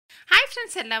Hi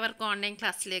friends, എല്ലാവർക്കും online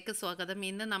ക്ലാസ്സിലേക്ക് സ്വാഗതം.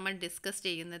 ഇന്ന് നമ്മൾ ഡിസ്കസ്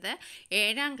ചെയ്യുന്നത്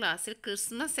 7ാം ക്ലാസ്സിൽ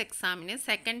ക്രിസ്മസ് എക്സാമിന്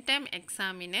സെക്കൻഡ് ടൈം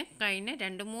എക്സാമിന് കഴിഞ്ഞ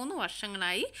 2-3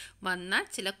 വർഷങ്ങളായി വന്ന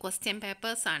ചില ക്വസ്റ്റ്യൻ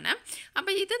പേപ്പേഴ്സാണ്.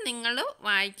 അപ്പോൾ ഇത് നിങ്ങൾ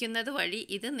വായിക്കുന്നത് വഴി,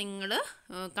 ഇത് നിങ്ങൾ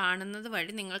കാണുന്നത്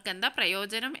വഴി നിങ്ങൾക്ക് എന്താ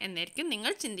പ്രയോജനം എന്നായിരിക്കും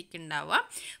നിങ്ങൾ ചിന്തിക്കുന്നുണ്ടാവുക.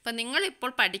 അപ്പോൾ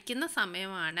നിങ്ങളിപ്പോൾ പഠിക്കുന്ന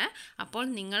സമയമാണ്. അപ്പോൾ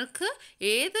നിങ്ങൾക്ക്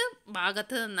ഏത്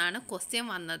ഭാഗത്ത് നിന്നാണ് ക്വസ്റ്റ്യൻ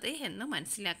വന്നത് എന്ന്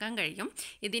മനസ്സിലാക്കാൻ കഴിയും.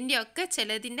 ഇതിൻ്റെയൊക്കെ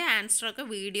ചിലതിൻ്റെ ആൻസറൊക്കെ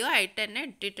വീഡിയോ ആയിട്ട് തന്നെ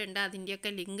ഇട്ടിട്ടുണ്ട്. അതിൻ്റെയൊക്കെ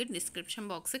ലിങ്ക് ഡിസ്ക്രിപ്ഷൻ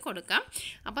ബോക്സിൽ കൊടുക്കാം.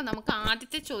 അപ്പോൾ നമുക്ക്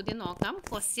ആദ്യത്തെ ചോദ്യം നോക്കാം.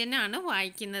 ക്വസ്റ്റ്യനാണ്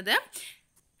വായിക്കുന്നത്.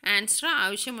 ആൻസർ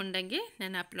ആവശ്യമുണ്ടെങ്കിൽ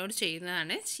ഞാൻ അപ്ലോഡ്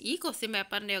ചെയ്യുന്നതാണ്. ഈ ക്വസ്റ്റ്യൻ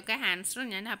പേപ്പറിൻ്റെയൊക്കെ ആൻസർ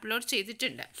ഞാൻ അപ്ലോഡ്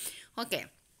ചെയ്തിട്ടുണ്ട്. Okay.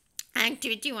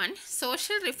 Activity 1.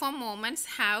 Social reform movements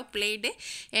have played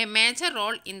a major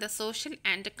role in the social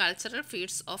and cultural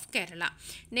fields of Kerala.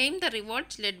 Name the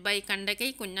revolt led by Kandakai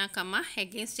Kunnakamma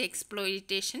against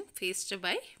exploitation faced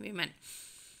by women.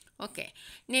 Okay.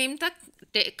 Name the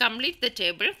complete the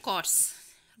table course.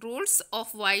 Rules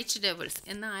of white devils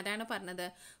എന്ന് ആരാണ് പറഞ്ഞത്?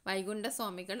 വൈകുണ്ഠ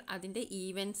സ്വാമികൾ. അതിൻ്റെ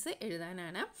events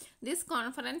എഴുതാനാണ്. This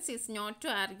conference is not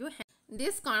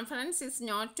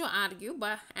to argue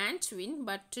and win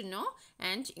but to know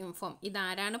and inform.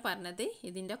 ഇതാരാണ് പറഞ്ഞത്?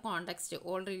 ഇതിൻ്റെ context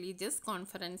all religious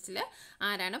കോൺഫറൻസിൽ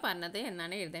ആരാണ് പറഞ്ഞത്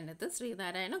എന്നാണ് എഴുതേണ്ടത്.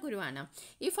 ശ്രീനാരായണ ഗുരുവാണ്.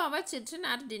 If our children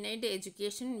are denied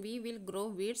education we will grow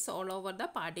weeds all over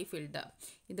the party field.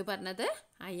 ഇത് പറഞ്ഞത്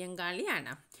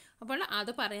അയ്യങ്കാളിയാണ്. അപ്പോൾ അത്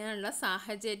പറയാനുള്ള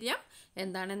സാഹചര്യം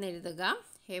എന്താണെന്ന് എഴുതുക.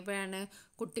 എപ്പോഴാണ്?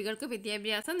 കുട്ടികൾക്ക്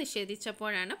വിദ്യാഭ്യാസം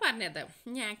നിഷേധിച്ചപ്പോഴാണ് പറഞ്ഞത്.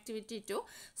 ഇനി activity 2.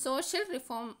 Social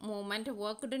reform movement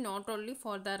worked not only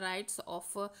for the rights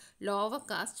of lower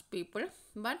cast people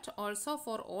but also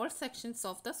for all sections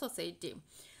of the society.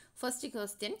 First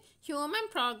question. Human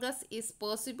progress is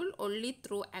possible only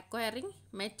through acquiring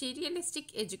materialistic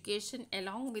education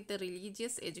along with the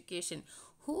religious education.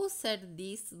 Who said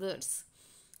these words?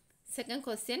 Second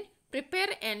question.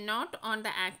 Prepare a note on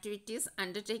the activities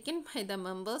undertaken by the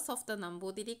members of the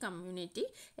Nambudiri community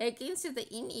against the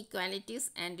inequalities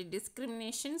and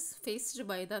discriminations faced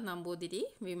by the Nambudiri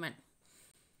women.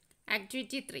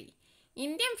 Activity 3.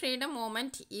 Indian freedom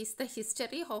movement is the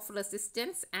history of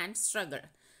resistance and struggle.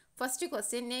 First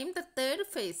question. Name the third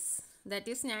phase, that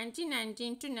is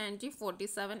 1919 to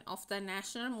 1947 of the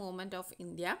national movement of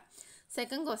India.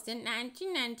 Second question.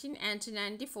 1919 and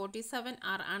 1947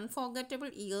 are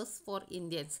unforgettable years for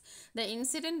Indians. The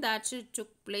incident that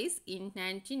took place in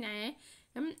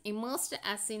 1999 immersed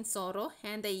us in sorrow,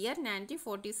 and the year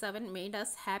 1947 made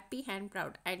us happy and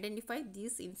proud. Identify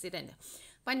these incidents.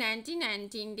 അപ്പോൾ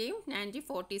 1919ൻ്റെയും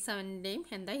 1947ൻ്റെയും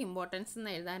എന്താ importance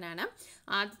എന്ന് എഴുതാനാണ്.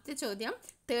 ആദ്യത്തെ ചോദ്യം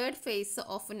third phase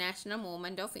of national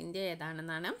movement of India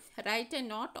ഏതാണെന്നാണ്. Write a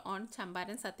not on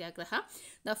Champaran Satyagraha,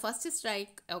 the first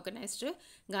strike organised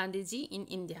Gandhiji in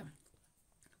India.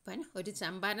 അപ്പം ഒരു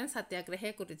ചമ്പാരൻ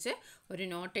സത്യാഗ്രഹയെക്കുറിച്ച് ഒരു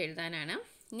not എഴുതാനാണ്.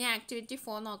 ഇനി ആക്ടിവിറ്റി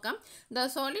 4 നോക്കാം. The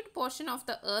solid portion of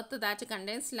the earth that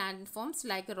contains land forms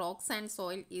like rocks and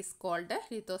soil is called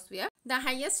lithosphere. The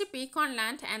highest peak on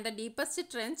land and the deepest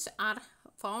trench are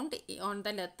found on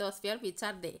the lithosphere. Which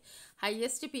are they?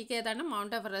 Highest peak ഏതാണ്?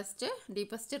 Mount Everest.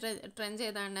 Deepest trench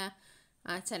ഏതാണ്?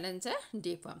 Challenge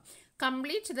deep.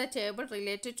 Complete the table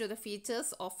related to the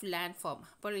features of land form.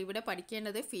 അപ്പോൾ ഇവിടെ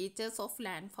പഠിക്കേണ്ടത് features of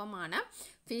land form ആണ്.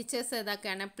 Features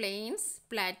ഏതൊക്കെയാണ്? Planes,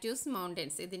 plateaus,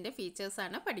 mountains. ഇതിൻ്റെ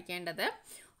ഫീച്ചേഴ്സാണ് പഠിക്കേണ്ടത്.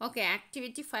 Okay,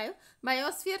 activity 5.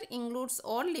 Biosphere includes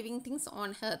all living things on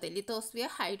earth. Lithosphere,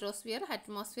 hydrosphere,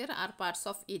 atmosphere are parts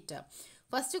of it.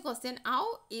 First question. How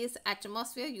is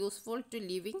atmosphere useful to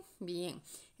living being?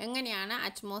 എങ്ങനെയാണ്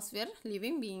atmosphere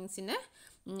living ബീയിങ്സിന്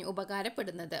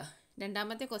ഉപകാരപ്പെടുന്നത്?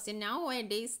 രണ്ടാമത്തെ question.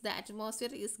 Nowadays the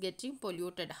atmosphere is getting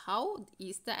polluted. How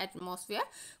is the atmosphere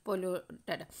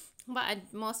polluted? അപ്പോൾ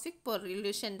atmospheric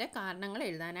പൊല്യൂഷൻ്റെ കാരണങ്ങൾ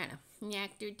എഴുതാനാണ്. ഇനി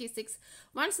activity 6.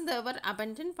 Once there were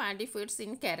abundant paddy fields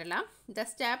in Kerala. The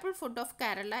staple food of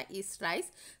Kerala is rice.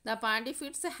 The paddy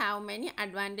fields have many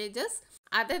advantages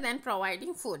other than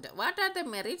providing food. What are the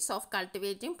merits of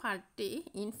cultivating paddy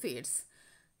in fields?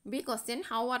 B question.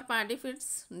 How are paddy fields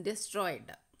destroyed?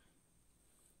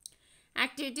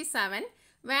 Activity 7.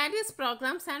 Various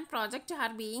programs and projects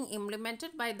are being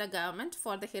implemented by the government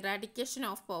for the eradication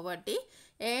of poverty.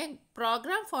 A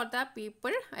program for the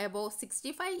people above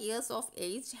 65 years of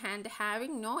age and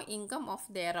having no income of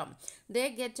their own. They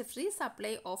get free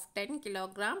supply of 10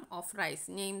 kilograms of rice.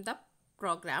 Name the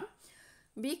program.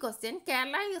 B question.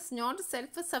 Kerala is not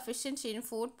self-sufficient in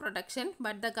food production,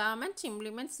 but the government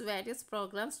implements various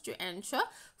programs to ensure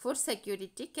food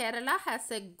security. Kerala has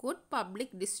a good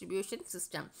public distribution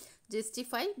system.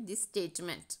 Justify this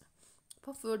statement.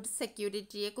 അപ്പോൾ food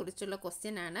സെക്യൂരിറ്റിയെ കുറിച്ചുള്ള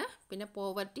question ആണ്. പിന്നെ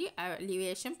poverty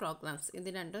alleviation programmes, ഇത്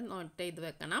രണ്ടും not ചെയ്ത്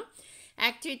വെക്കണം.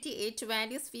 Activity 8.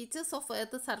 Various features of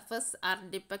Earth's surface are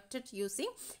depicted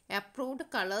using approved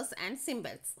colors and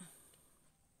symbols.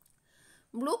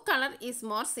 Blue color is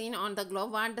more seen on the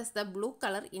globe. What does the blue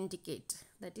color indicate?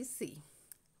 That is C.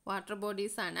 Water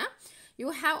bodies ആണ്. You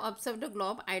have observed the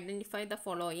globe. Identify the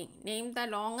following. Name the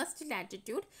longest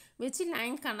latitude. Which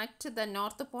line connects the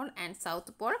North Pole and South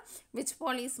Pole? Which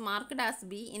pole is marked as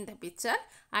B in the picture?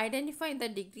 Identify the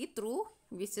degree through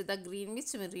which the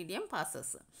Greenwich meridian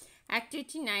passes.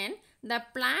 Activity 9. The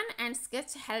plan and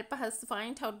sketch help us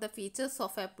find out the features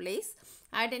of a place.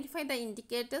 Identify the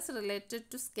indicators related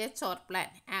to sketch or plan.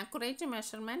 Accurate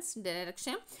measurements,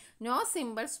 direction. No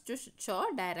symbols to show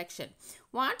direction.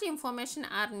 What information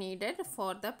are needed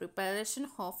for the preparation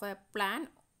of a plan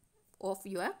of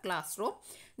your classroom?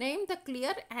 Name the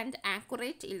clear and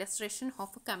accurate illustration of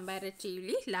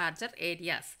comparatively larger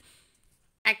areas.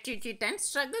 Activity 10.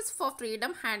 Struggles for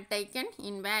freedom had taken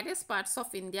in various parts of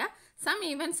India. Some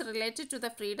events related to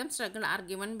the freedom struggle are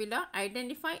given below.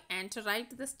 Identify and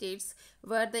write the states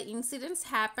where the incidents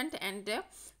happened and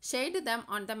shade them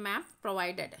on the map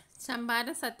provided.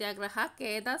 Champaran Satyagraha,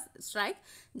 Quetta Strike,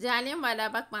 Jallianwala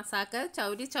Bagh Massacre,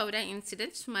 Chowri Chowra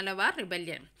Incident, Malabar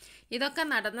Rebellion. ഇതൊക്കെ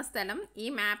നടന്ന സ്ഥലം ഈ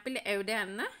മാപ്പിൽ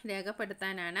എവിടെയാണെന്ന്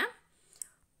രേഖപ്പെടുത്താനാണ്.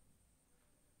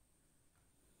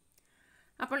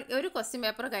 അപ്പോൾ ഒരു question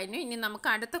paper കഴിഞ്ഞു. ഇനി നമുക്ക്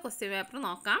അടുത്ത ക്വസ്റ്റ്യൻ പേപ്പർ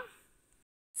നോക്കാം.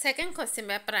 സെക്കൻഡ് ക്വസ്റ്റ്യൻ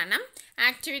പേപ്പറാണ്.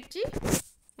 Activity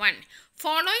 1.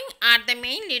 Following are the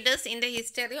main leaders in the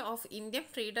history of Indian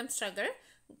freedom struggle.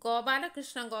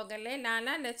 Gopalakrishna Gokhale,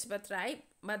 Lala Lajpat Rai,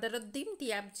 Badaruddin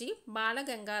Tyabji,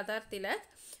 Balagangadhar Tilak,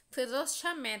 Firoz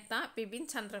Shah Mehta, Bipin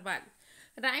Chandra Pal.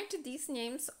 Write these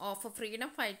names of freedom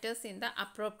fighters in the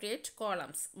appropriate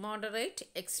columns. Moderate,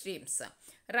 extremes.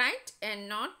 Write a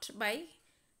note by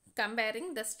comparing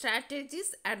the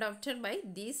strategies adopted by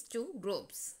these two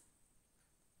groups.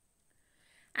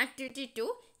 Activity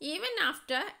 2. Even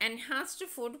after enhanced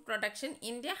food production,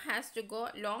 India has to go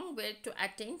a long way to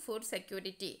attain food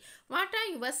security. What are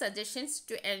your suggestions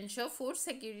to ensure food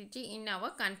security in our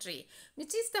country?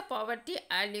 Which is the poverty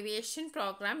alleviation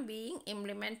program being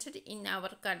implemented in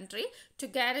our country to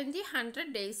guarantee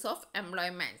 100 days of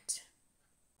employment?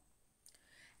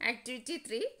 Activity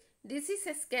 3. This is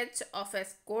a sketch of a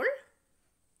school.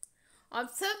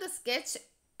 Observe the sketch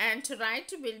and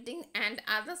write building and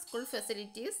other school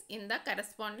facilities in the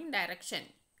corresponding direction.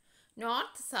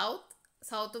 North, south,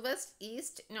 southwest,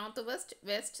 east, northwest,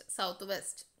 west,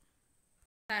 southwest.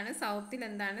 എന്താണ് സൗത്തിൽ,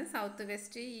 എന്താണ് south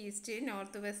west, east,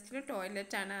 north വെസ്റ്റിൽ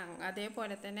toilet ആണ്.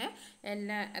 അതേപോലെ തന്നെ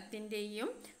എല്ലാത്തിൻ്റെയും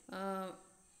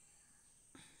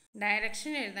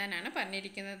direction എഴുതാനാണ്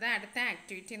പറഞ്ഞിരിക്കുന്നത്. അടുത്ത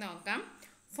activity നോക്കാം.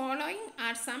 Following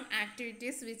are some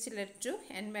activities which led to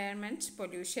environment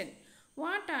pollution.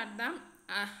 What are the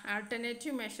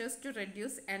alternative measures to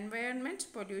reduce environment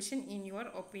pollution in your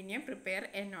opinion? Prepare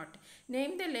a note.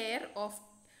 Name the layer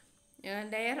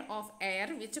of air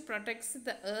which protects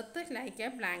the earth like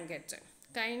a blanket.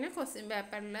 കഴിഞ്ഞ question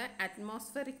പേപ്പറിൽ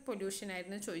atmospheric pollution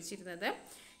ആയിരുന്നു ചോദിച്ചിരുന്നത്.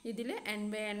 ഇതിൽ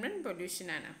environment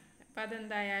പൊല്യൂഷനാണ്. അപ്പോൾ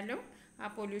അതെന്തായാലും ആ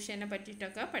പൊല്യൂഷനെ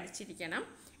പറ്റിയിട്ടൊക്കെ പഠിച്ചിരിക്കണം.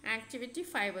 Activity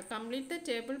 5. Complete the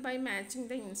table by matching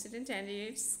the incident and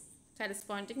its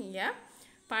corresponding year.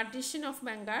 Partition of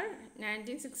Bengal,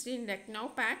 1916 Lucknow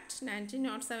Pact,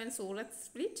 1907 Surat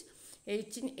Split,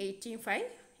 1885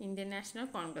 Indian National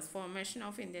Congress, formation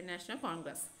of Indian National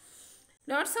Congress.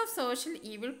 Lots of social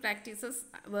evil practices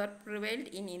were prevailed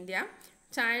in India.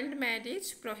 Child marriage,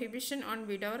 prohibition on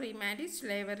widow remarriage,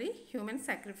 slavery, human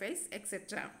sacrifice,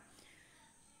 etc.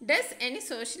 Does any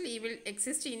social evil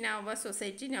exist in our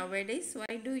society nowadays?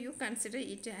 Why do you consider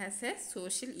it as a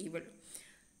social evil?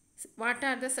 What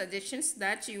are the suggestions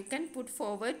that you can put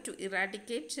forward to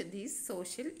eradicate these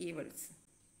social evils?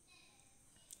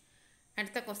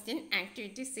 At the question,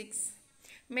 activity 6.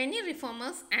 Many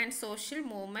reformers and social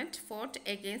movement fought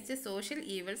against the social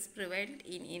evils prevailed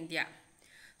in India.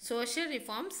 Social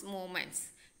reforms movements.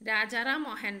 Rajaram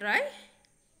Mohan Roy,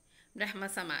 Brahma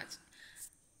Samaj.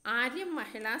 Arya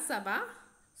Mahila Sabha,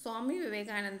 Swami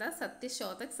Vivekananda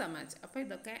Satyashodhak Samaj. അപ്പോൾ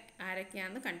ഇതൊക്കെ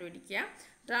ആരൊക്കെയാണെന്ന് കണ്ടുപിടിക്കുക.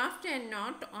 Draft and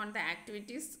not on the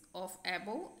activities of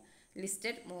above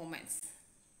listed movements.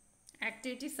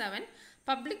 Activity 7.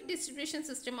 Public distribution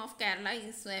system of Kerala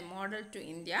is a model to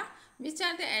India. Which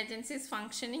are the agencies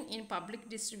functioning in public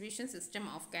distribution system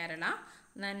of Kerala?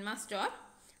 Nanma Store.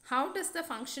 How does the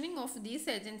functioning of these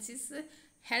agencies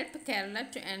help Kerala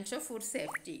to ensure food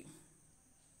safety?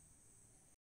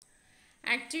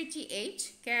 Activity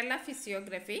 8. Kerala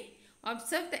Physiography.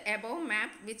 Observe the above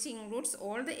map which includes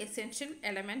all the essential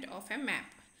elements of a map.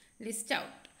 List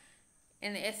out.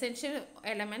 And the essential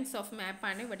elements of map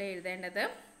ആണ് ഇവിടെ എഴുതേണ്ടത്.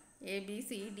 A, B,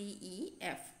 C, D, E,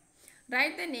 F.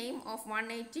 Write the name of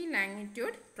 180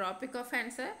 longitude, Tropic of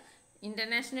Cancer,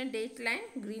 International Dateline,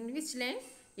 Greenwich Line,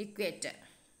 Equator.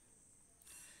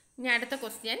 Now, the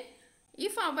question.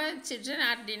 If our children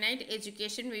are denied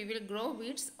education, we will grow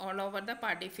weeds all over the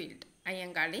party field.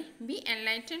 Ayangali. Be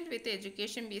enlightened with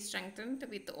education, be strengthened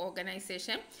with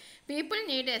organization. People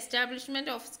need establishment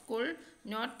of school,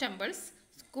 not temples.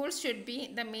 Schools should be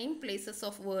the main places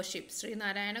of worship. Sri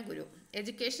Narayana Guru.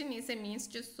 Education is a means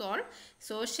to solve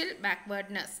social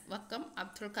backwardness. Vakam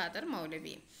Abdul Qadir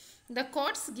Maulavi. The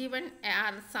quotes given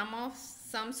are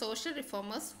some social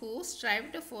reformers who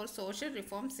strived for social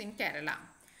reforms in Kerala.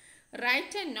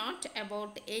 Write a note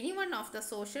about any one of the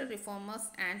social reformers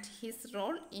and his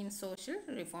role in social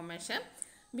reformation.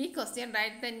 B question.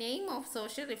 Write the name of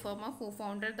social reformer who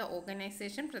founded the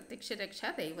organization Pratiksha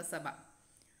Raksha Deva Sabha.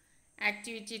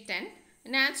 Activity 10.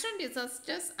 Natural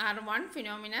disasters are one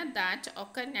phenomena that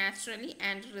occur naturally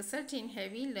and result in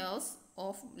heavy loss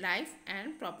of life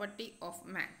and property of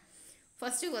man.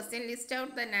 First question. List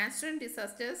out the natural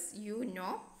disasters you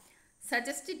know.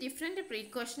 Suggest different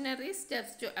precautionary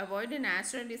steps to avoid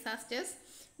natural disasters.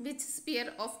 Which sphere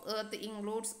of earth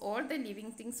includes all the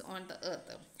living things on the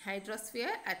earth?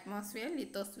 Hydrosphere, atmosphere,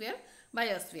 lithosphere,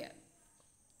 biosphere.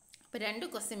 അപ്പോൾ 2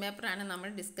 question പേപ്പറാണ് നമ്മൾ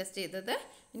discuss ചെയ്തത്.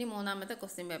 ഇനി മൂന്നാമത്തെ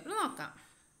question paper നോക്കാം.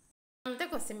 മൂന്നാമത്തെ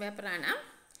question പേപ്പറാണ്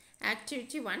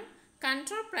activity 1.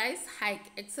 Control price hike.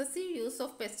 Excessive use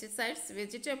of pesticides.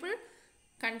 Vegetable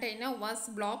container was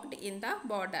blocked in the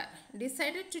border.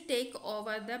 Decided to take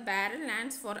over the barren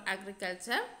lands for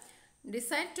agriculture.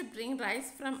 Decide to bring rice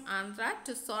from Andhra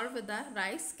to solve the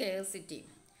rice scarcity.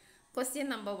 Question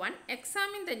number 1.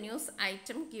 Examine the news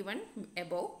item given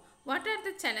above. What are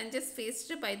the challenges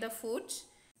faced by the food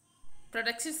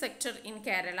production sector in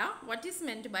Kerala? What is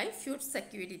meant by food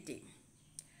security?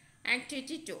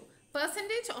 Activity 2.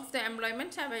 Percentage of the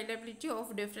employment availability of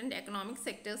different economic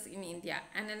sectors in India.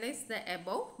 Analyze the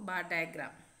above bar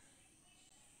diagram.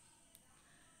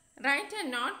 Write a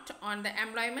note on the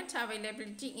employment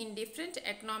availability in different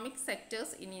economic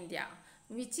sectors in India.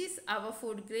 Which is our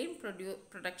food grain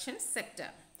production sector?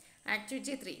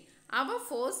 Activity 3. Our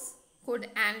force could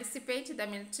anticipate the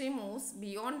military moves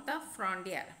beyond the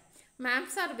frontier.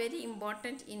 Maps are very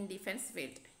important in defense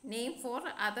field. Name 4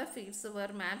 other fields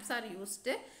where maps are used.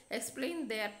 Explain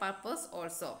their purpose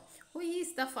also. Who is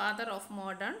the father of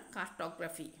modern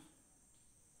cartography?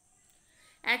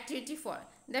 Activity 4.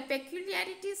 The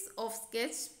peculiarities of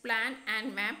sketch, plan and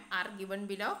map are given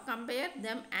below. Compare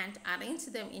them and arrange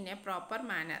them in a proper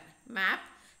manner. Map,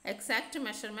 exact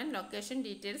measurement, location,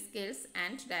 details, scales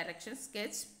and direction.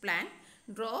 Sketch, plan.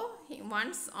 Draw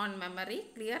once on memory.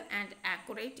 Clear and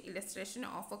accurate illustration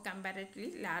of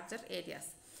comparatively larger areas.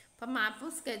 അപ്പോൾ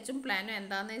മാപ്പും സ്കെച്ചും പ്ലാനും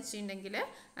എന്താണെന്ന് വെച്ചിട്ടുണ്ടെങ്കിൽ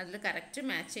അതിൽ correct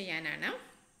match ചെയ്യാനാണ്.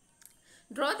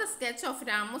 Draw the sketch of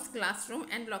Ramu's class room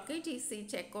and locate ഈ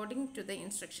seat according to the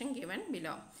instruction given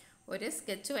below. ഒരു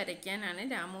sketch വരയ്ക്കാനാണ്.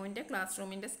 രാമുവിൻ്റെ class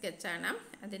റൂമിൻ്റെ സ്കെച്ചാണ്.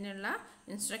 അതിനുള്ള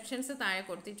ഇൻസ്ട്രക്ഷൻസ് താഴെ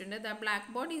കൊടുത്തിട്ടുണ്ട്. The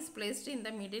black board is placed in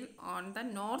the middle on the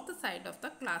north side of the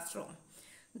class room.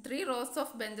 3 rows of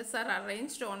benches are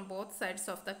arranged on both sides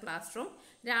of the classroom.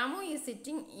 Ramu is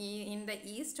sitting in the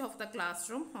east of the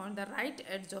classroom on the right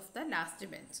edge of the last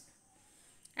bench.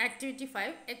 Activity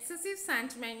 5. Excessive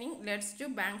sand mining leads to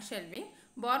bank shelving.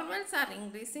 Borewells are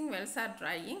increasing, wells are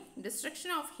drying.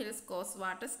 Destruction of hills cause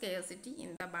water scarcity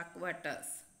in the backwaters.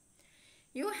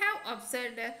 You have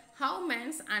observed how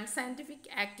man's unscientific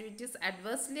activities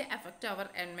adversely affect our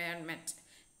environment.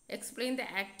 Explain the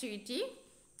activity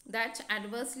that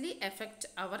adversely affect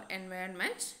our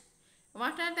environment.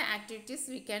 What are the activities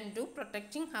we can do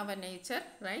protecting our nature?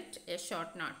 Write a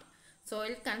short note.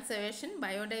 Soil conservation,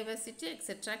 biodiversity,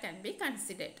 etc. can be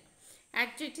considered.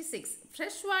 Activity 6.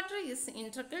 Fresh water is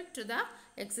integral to the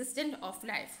existence of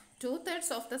life.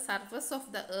 2/3 of the surface of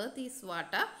the earth is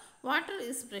water. Water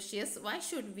is precious. Why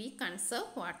should we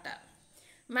conserve water?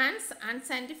 Man's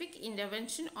unscientific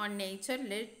intervention on nature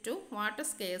led to water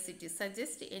scarcity.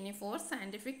 Suggest any 4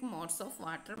 scientific modes of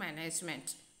water management.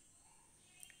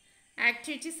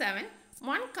 Activity 7.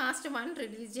 One caste, one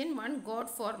religion, one God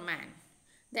for man.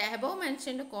 The above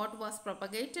mentioned quote was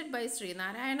propagated by Sri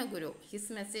Narayana Guru. His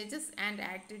messages and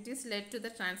activities led to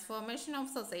the transformation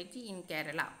of society in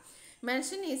Kerala.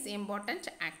 Mention his important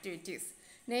activities.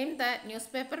 Name the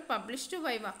newspaper published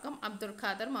by Vakam Abdul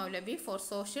Qadir Maulavi for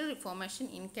social reformation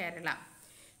in Kerala.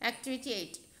 Activity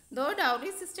 8. Though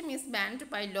dowry system is banned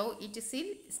by law, it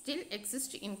still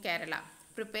exists in Kerala.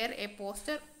 Prepare a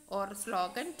poster or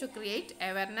slogan to create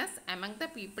awareness among the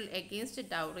people against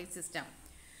dowry system.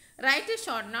 Write a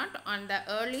short note on the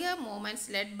earlier movements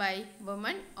led by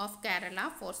women of Kerala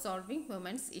for solving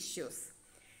women's issues.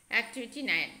 Activity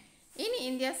 9. In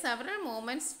India, several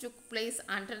movements took place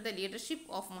under the leadership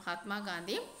of Mahatma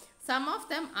Gandhi. Some of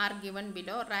them are given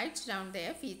below. Write down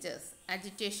their features.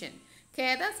 Agitation.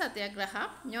 Kheda Satyagraha,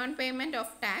 non-payment of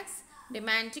tax,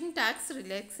 demanding tax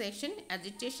relaxation,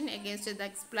 agitation against the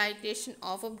exploitation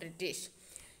of British.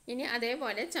 ഇനി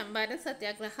അതേപോലെ ചമ്പാരൻ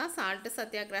സത്യാഗ്രഹ, salt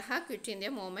സത്യാഗ്രഹ, quit India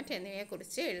movement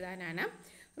എന്നിവയെക്കുറിച്ച് എഴുതാനാണ്.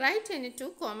 Right any 2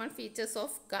 common features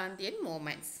of Gandhian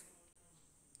movements.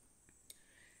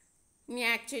 ഇനി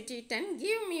activity 10,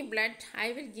 give me blood,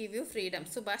 I will give you freedom.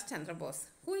 Subhash Chandra Bose.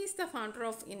 Who is the founder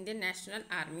of Indian National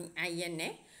Army, INA?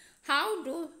 How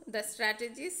do the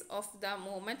strategies of the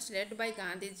movement led by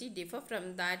Gandhiji differ from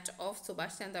that of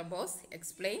Subhash Chandra Bose?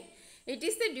 Explain. It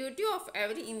is the duty of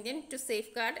every Indian to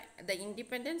safeguard the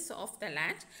independence of the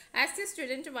land. As a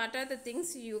student, what are the things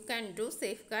you can do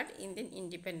safeguard Indian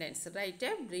independence? Write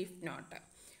a brief note.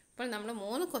 അപ്പോൾ നമ്മൾ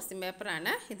 3 question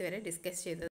പേപ്പറാണ് ഇതുവരെ discuss ചെയ്തത്.